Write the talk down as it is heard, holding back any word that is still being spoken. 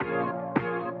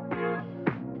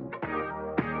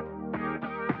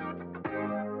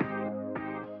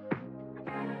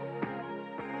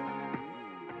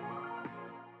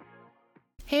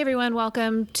Hey everyone,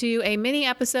 welcome to a mini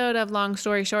episode of Long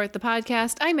Story Short, the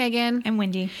podcast. I'm Megan. I'm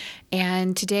Wendy.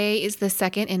 And today is the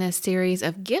second in a series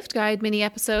of gift guide mini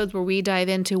episodes where we dive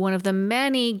into one of the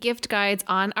many gift guides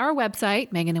on our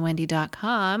website,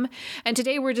 meganandwendy.com. And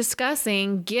today we're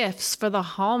discussing gifts for the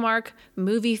Hallmark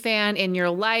movie fan in your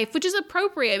life, which is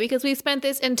appropriate because we spent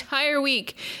this entire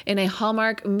week in a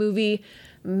Hallmark movie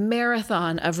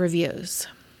marathon of reviews.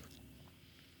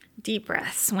 Deep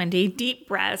breaths, Wendy. Deep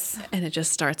breaths. And it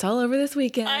just starts all over this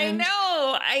weekend. I know.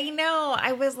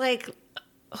 I was like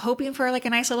hoping for like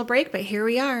a nice little break, but here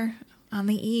we are on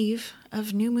the eve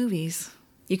of new movies.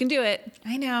 You can do it.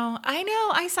 I know.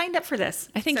 I signed up for this.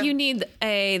 I think you need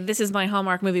a This Is My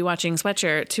Hallmark Movie Watching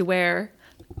sweatshirt to wear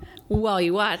while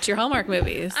you watch your Hallmark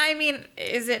movies. I mean,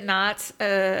 is it not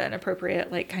an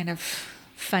appropriate, like, kind of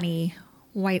funny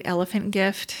white elephant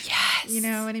gift? Yes. You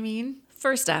know what I mean?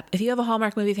 First up, if you have a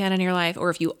Hallmark movie fan in your life, or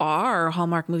if you are a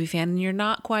Hallmark movie fan and you're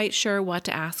not quite sure what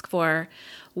to ask for,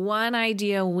 one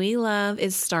idea we love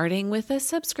is starting with a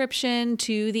subscription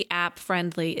to the app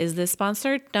Friendly. Is this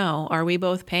sponsored? No. Are we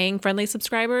both paying Friendly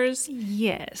subscribers?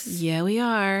 Yes. Yeah, we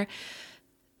are.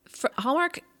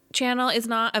 Hallmark Channel is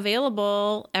not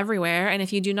available everywhere, and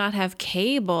if you do not have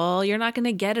cable, you're not going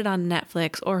to get it on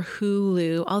Netflix or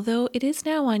Hulu, although it is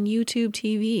now on YouTube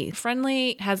TV.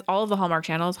 Friendly has all of the Hallmark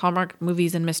channels, Hallmark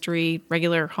Movies and Mystery,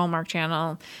 regular Hallmark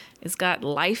Channel. It's got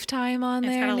Lifetime on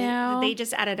there now. They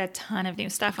just added a ton of new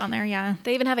stuff on there, yeah.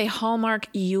 They even have a Hallmark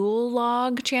Yule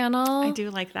Log channel. I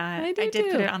do like that. I did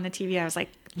put it on the TV. I was like,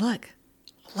 look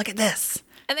at this.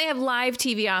 And they have live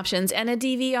TV options and a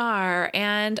DVR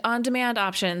and on-demand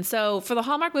options. So for the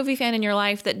Hallmark movie fan in your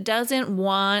life that doesn't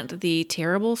want the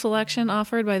terrible selection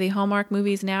offered by the Hallmark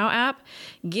Movies Now app,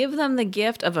 give them the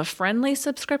gift of a Friendly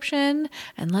subscription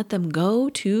and let them go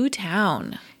to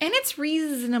town. And it's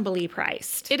reasonably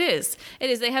priced. It is.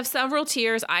 They have several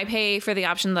tiers. I pay for the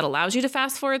option that allows you to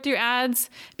fast forward through ads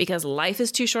because life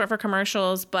is too short for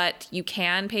commercials, but you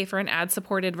can pay for an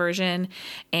ad-supported version.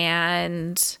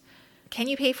 And can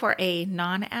you pay for a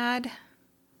non-ad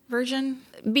version?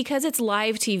 Because it's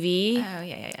live TV. Oh,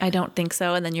 yeah. I don't think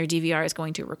so. And then your DVR is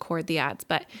going to record the ads.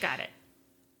 But got it.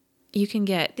 You can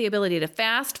get the ability to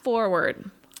fast forward.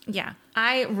 Yeah,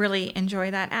 I really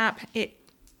enjoy that app. It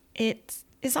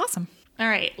is awesome. All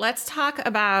right, let's talk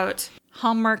about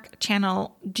Hallmark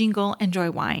Channel Jingle and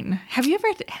Joy wine. Have you ever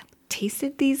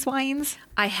tasted these wines?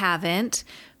 I haven't.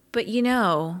 But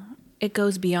it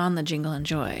goes beyond the Jingle and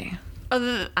Joy.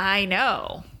 I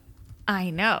know.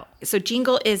 So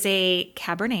Jingle is a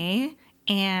Cabernet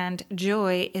and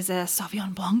Joy is a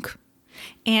Sauvignon Blanc.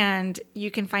 And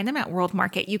you can find them at World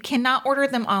Market. You cannot order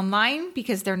them online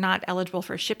because they're not eligible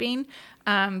for shipping.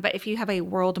 But if you have a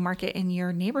World Market in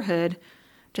your neighborhood,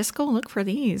 just go look for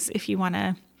these if you want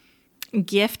to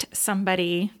gift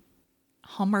somebody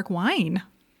Hallmark wine.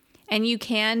 And you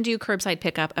can do curbside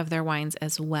pickup of their wines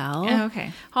as well. Oh,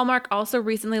 okay. Hallmark also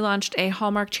recently launched a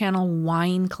Hallmark Channel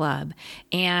wine club.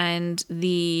 And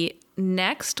the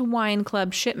next wine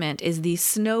club shipment is the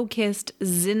Snow-Kissed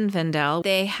Zinfandel.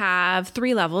 They have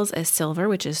 3 levels: a silver,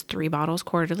 which is 3 bottles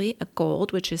quarterly, a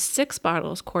gold, which is 6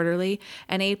 bottles quarterly,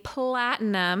 and a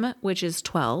platinum, which is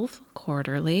 12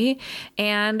 quarterly.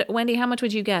 And Wendy, how much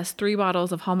would you guess 3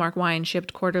 bottles of Hallmark wine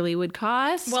shipped quarterly would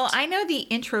cost? Well, I know the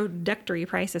introductory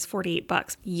price is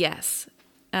 $48. Yes.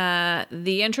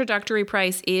 The introductory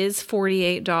price is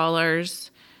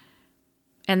 $48,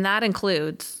 and that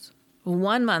includes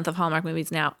 1 month of Hallmark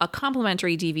Movies Now, a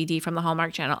complimentary DVD from the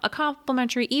Hallmark Channel, a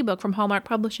complimentary ebook from Hallmark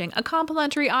Publishing, a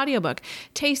complimentary audiobook,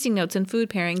 tasting notes and food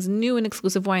pairings, new and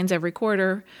exclusive wines every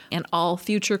quarter, and all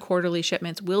future quarterly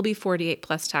shipments will be $48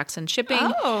 plus tax and shipping.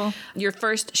 Oh. Your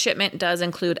first shipment does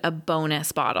include a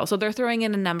bonus bottle. So they're throwing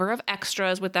in a number of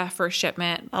extras with that first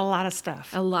shipment. A lot of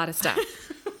stuff.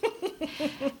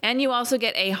 And you also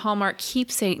get a Hallmark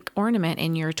keepsake ornament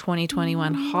in your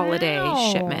 2021 holiday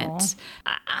shipment.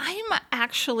 I'm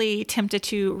actually tempted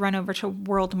to run over to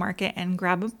World Market and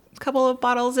grab a couple of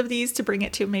bottles of these to bring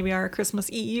it to maybe our Christmas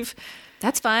Eve.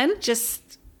 That's fun.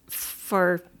 Just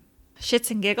for shits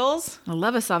and giggles. I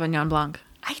love a Sauvignon Blanc.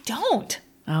 I don't.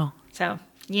 Oh. So,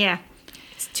 yeah.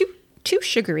 It's too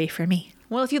sugary for me.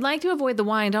 Well, if you'd like to avoid the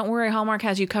wine, don't worry. Hallmark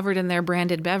has you covered in their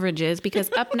branded beverages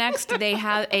because up next they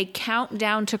have a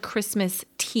countdown to Christmas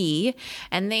tea,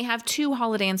 and they have 2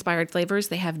 holiday-inspired flavors.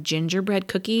 They have gingerbread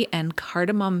cookie and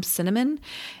cardamom cinnamon,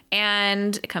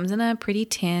 and it comes in a pretty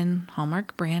tin,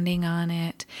 Hallmark branding on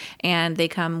it, and they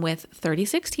come with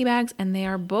 36 tea bags, and they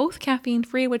are both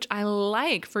caffeine-free, which I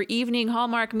like for evening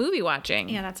Hallmark movie watching.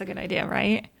 Yeah, that's a good idea,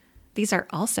 right? These are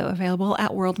also available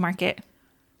at World Market.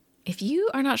 If you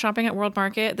are not shopping at World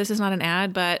Market, this is not an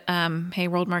ad, but hey,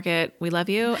 World Market, we love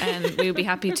you. And we would be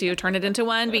happy to turn it into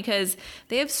one because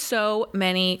they have so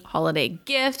many holiday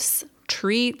gifts,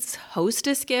 treats,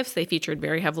 hostess gifts. They featured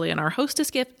very heavily in our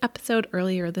hostess gift episode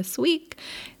earlier this week.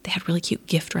 They had really cute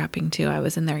gift wrapping too. I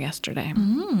was in there yesterday.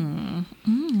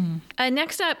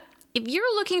 Next up, if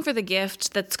you're looking for the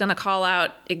gift that's going to call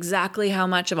out exactly how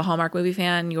much of a Hallmark movie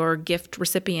fan your gift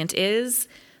recipient is,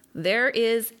 there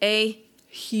is a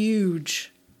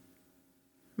huge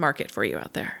market for you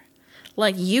out there.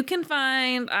 Like you can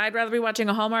find, I'd rather be watching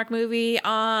a Hallmark movie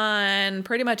on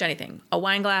pretty much anything. A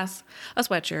wine glass, a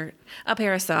sweatshirt, a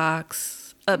pair of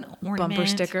socks, a bumper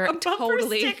sticker. A bumper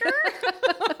sticker?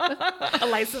 A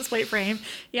license plate frame.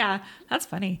 Yeah, that's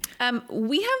funny.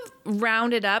 We have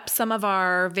rounded up some of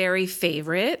our very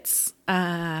favorites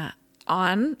on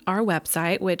our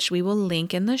website, which we will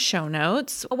link in the show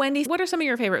notes. Wendy, what are some of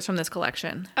your favorites from this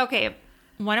collection? Okay.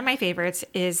 One of my favorites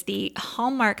is the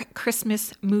Hallmark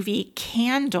Christmas movie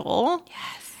candle.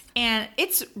 Yes. And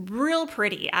it's real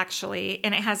pretty, actually.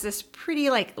 And it has this pretty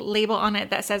label on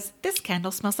it that says, "This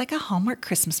candle smells like a Hallmark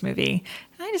Christmas movie."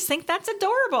 And I just think that's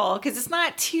adorable because it's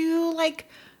not too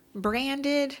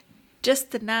branded,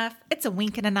 just enough. It's a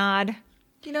wink and a nod.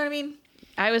 You know what I mean?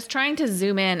 I was trying to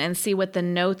zoom in and see what the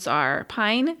notes are.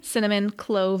 Pine, cinnamon,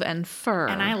 clove, and fir.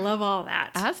 And I love all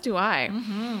that. As do I.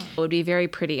 Mm-hmm. It would be very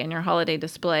pretty in your holiday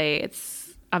display.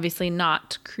 It's obviously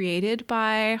not created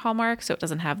by Hallmark, so it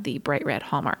doesn't have the bright red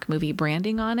Hallmark movie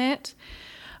branding on it.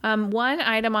 One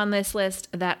item on this list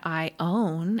that I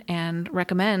own and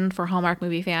recommend for Hallmark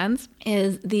movie fans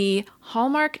is the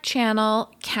Hallmark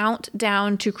Channel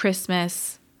Countdown to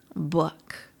Christmas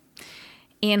book.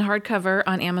 In hardcover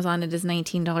on Amazon, it is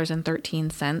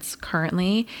 $19.13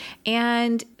 currently,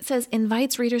 and it says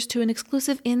invites readers to an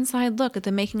exclusive inside look at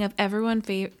the making of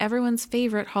everyone's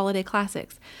favorite holiday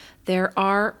classics. There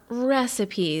are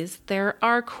recipes, there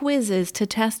are quizzes to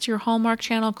test your Hallmark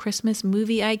Channel Christmas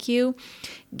movie IQ,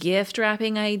 gift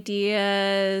wrapping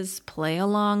ideas, play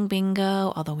along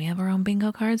bingo, although we have our own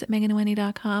bingo cards at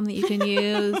meganandwendy.com that you can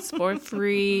use for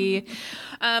free.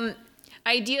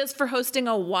 Ideas for hosting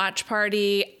a watch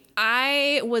party.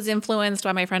 I was influenced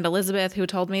by my friend Elizabeth, who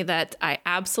told me that I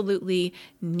absolutely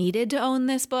needed to own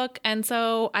this book. And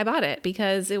so I bought it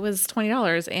because it was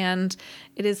 $20 and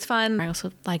it is fun. I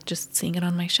also like just seeing it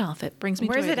on my shelf. It brings me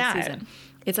joy this season.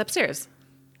 It's upstairs.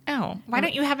 Oh, why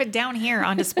don't you have it down here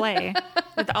on display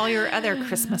with all your other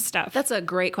Christmas stuff? That's a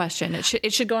great question.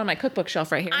 It should go on my cookbook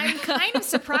shelf right here. I'm kind of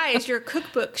surprised your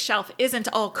cookbook shelf isn't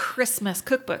all Christmas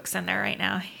cookbooks in there right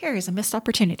now. Here's a missed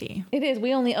opportunity. It is.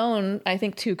 We only own, I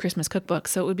think, 2 Christmas cookbooks,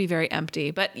 so it would be very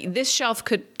empty. But this shelf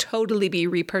could totally be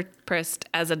repurposed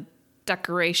as a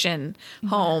decoration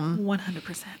home.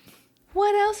 100%.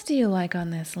 What else do you like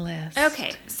on this list?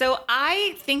 Okay, so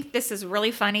I think this is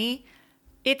really funny.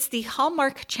 It's the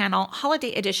Hallmark Channel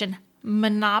Holiday Edition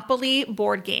Monopoly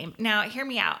board game. Now, hear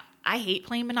me out. I hate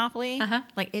playing Monopoly.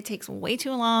 It takes way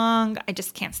too long. I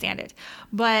just can't stand it.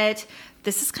 But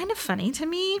this is kind of funny to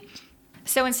me.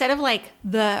 So instead of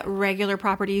the regular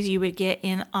properties you would get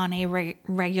in on a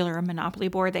regular Monopoly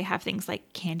board, they have things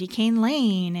like Candy Cane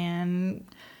Lane and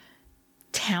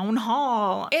Town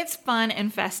Hall. It's fun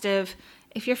and festive.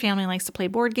 If your family likes to play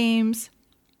board games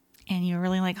and you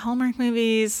really like Hallmark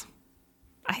movies,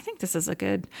 I think this is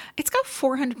it's got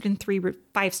 403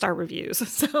 5-star reviews.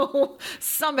 So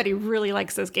somebody really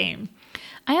likes this game.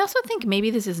 I also think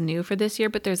maybe this is new for this year,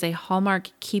 but there's a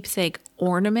Hallmark keepsake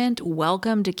ornament.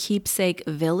 Welcome to Keepsake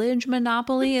Village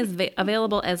Monopoly is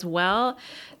available as well.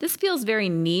 This feels very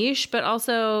niche, but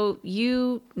also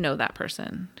you know that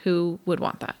person who would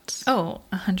want that. Oh,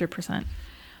 100%.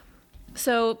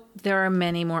 So there are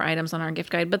many more items on our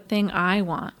gift guide, but the thing I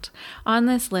want on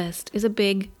this list is a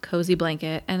big cozy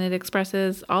blanket, and it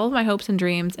expresses all of my hopes and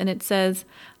dreams, and it says,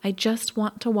 I just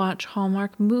want to watch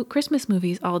Hallmark Christmas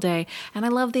movies all day. And I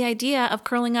love the idea of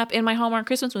curling up in my Hallmark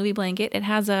Christmas movie blanket. It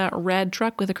has a red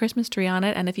truck with a Christmas tree on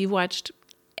it, and if you've watched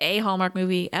a Hallmark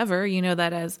movie ever, you know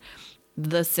that as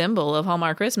the symbol of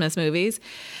Hallmark Christmas movies.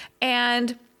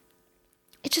 And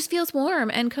it just feels warm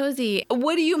and cozy.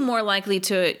 What are you more likely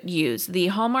to use? The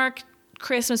Hallmark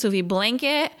Christmas movie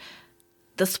blanket,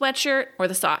 the sweatshirt, or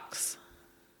the socks?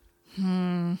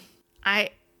 I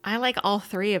like all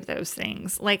 3 of those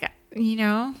things. I don't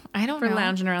know. For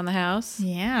lounging around the house?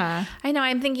 Yeah. I know.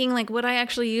 I'm thinking, would I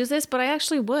actually use this? But I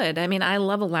actually would. I mean, I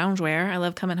love a loungewear. I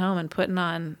love coming home and putting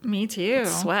on Me too.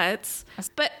 sweats.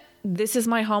 But this is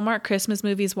my Hallmark Christmas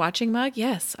movies watching mug.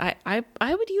 Yes, I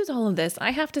would use all of this. I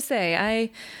have to say,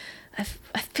 I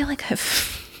feel like I've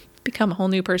become a whole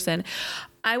new person.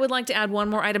 I would like to add one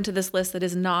more item to this list that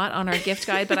is not on our gift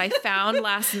guide, but I found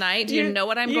last night. Do you know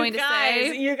what I'm going to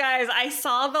say? You guys, I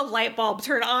saw the light bulb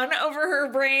turn on over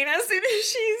her brain as soon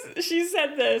as she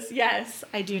said this. Yes,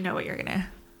 I do know what you're going to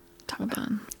talk about.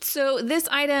 So this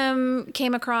item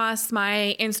came across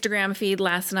my Instagram feed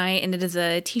last night, and it is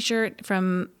a t-shirt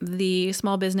from the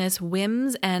small business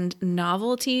Whims and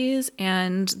Novelties,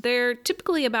 and they're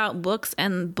typically about books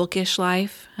and bookish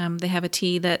life. They have a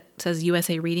tee that says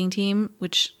USA Reading Team,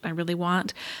 which I really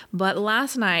want. But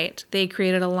last night, they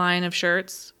created a line of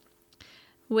shirts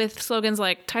with slogans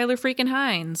like Tyler freaking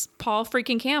Hines, Paul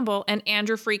freaking Campbell, and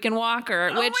Andrew freaking Walker.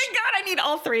 Oh my God, I need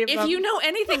all three of them. If you know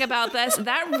anything about this,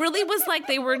 that really was like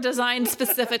they were designed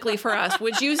specifically for us.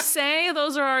 Would you say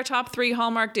those are our top 3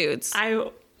 Hallmark dudes?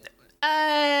 Ryan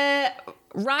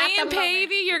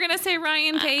Pavey, you're going to say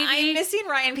Ryan Pavey? I'm missing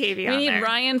Ryan Pavey on there. We need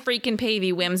Ryan freaking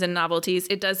Pavey, Whims and Novelties.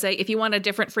 It does say, if you want a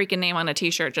different freaking name on a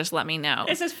t-shirt, just let me know.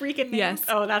 It says freaking name? Yes.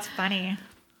 Oh, that's funny.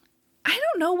 I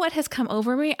don't know what has come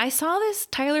over me. I saw this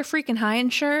Tyler freaking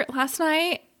Hines shirt last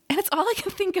night, and it's all I can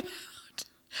think about.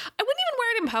 I wouldn't even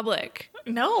wear it in public.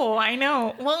 No, I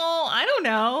know. Well, I don't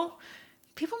know.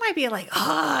 People might be like,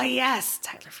 oh, yes,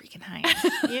 Tyler freaking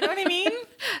Hines. You know what I mean?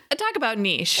 Talk about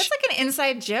niche. It's like an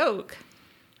inside joke.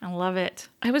 I love it.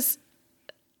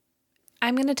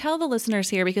 I'm going to tell the listeners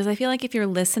here because I feel like if you're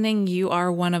listening, you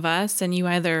are one of us and you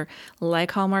either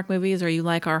like Hallmark movies or you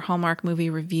like our Hallmark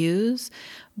movie reviews.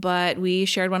 But we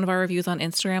shared one of our reviews on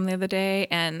Instagram the other day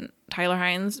and Tyler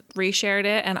Hines reshared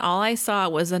it. And all I saw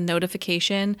was a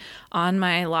notification on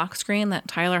my lock screen that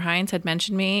Tyler Hines had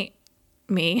mentioned me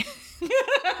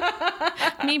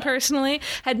personally,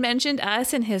 had mentioned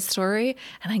us in his story,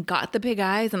 and I got the big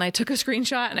eyes and I took a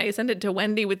screenshot and I sent it to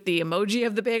Wendy with the emoji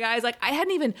of the big eyes. Like, I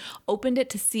hadn't even opened it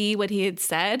to see what he had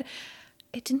said.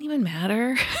 It didn't even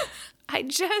matter. I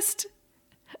just...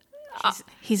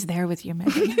 He's there with you,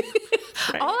 Megan.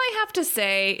 All I have to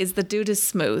say is the dude is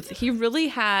smooth. He really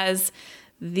has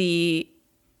the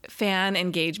fan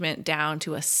engagement down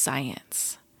to a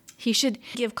science. He should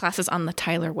give classes on the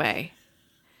Tyler way.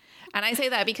 And I say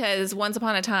that because once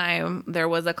upon a time, there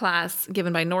was a class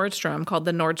given by Nordstrom called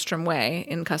the Nordstrom Way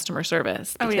in customer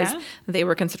service. Because they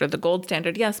were considered the gold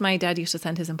standard. Yes, my dad used to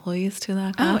send his employees to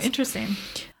that class. Oh, interesting.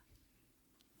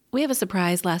 We have a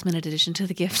surprise last-minute addition to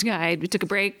the gift guide. We took a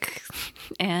break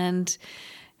and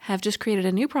have just created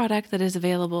a new product that is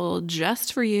available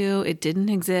just for you. It didn't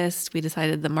exist. We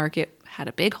decided the market had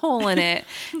a big hole in it,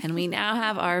 and we now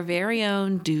have our very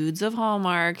own Dudes of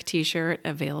Hallmark t-shirt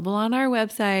available on our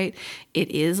website.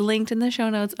 It is linked in the show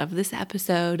notes of this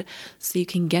episode, so you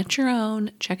can get your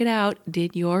own. Check it out.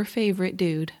 Did your favorite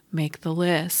dude make the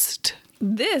list?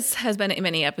 This has been a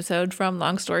mini episode from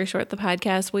Long Story Short, the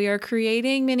podcast. We are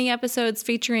creating mini episodes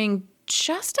featuring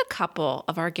just a couple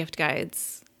of our gift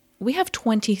guides. We have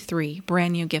 23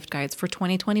 brand new gift guides for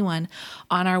 2021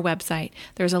 on our website.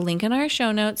 There's a link in our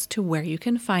show notes to where you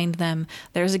can find them.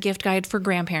 There's a gift guide for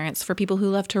grandparents, for people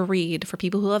who love to read, for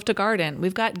people who love to garden.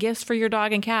 We've got gifts for your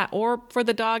dog and cat or for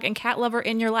the dog and cat lover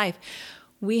in your life.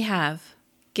 We have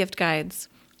gift guides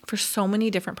for so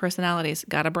many different personalities.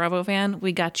 Got a Bravo fan?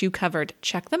 We got you covered.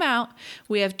 Check them out.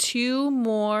 We have 2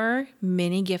 more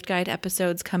mini gift guide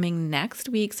episodes coming next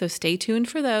week, so stay tuned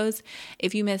for those.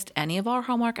 If you missed any of our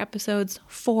Hallmark episodes,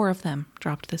 4 of them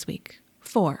dropped this week.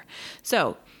 4.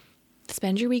 So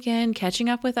spend your weekend catching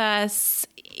up with us.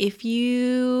 If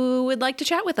you would like to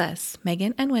chat with us,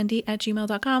 Megan and Wendy at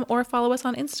gmail.com or follow us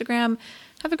on Instagram.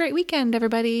 Have a great weekend,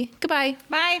 everybody. Goodbye.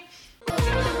 Bye.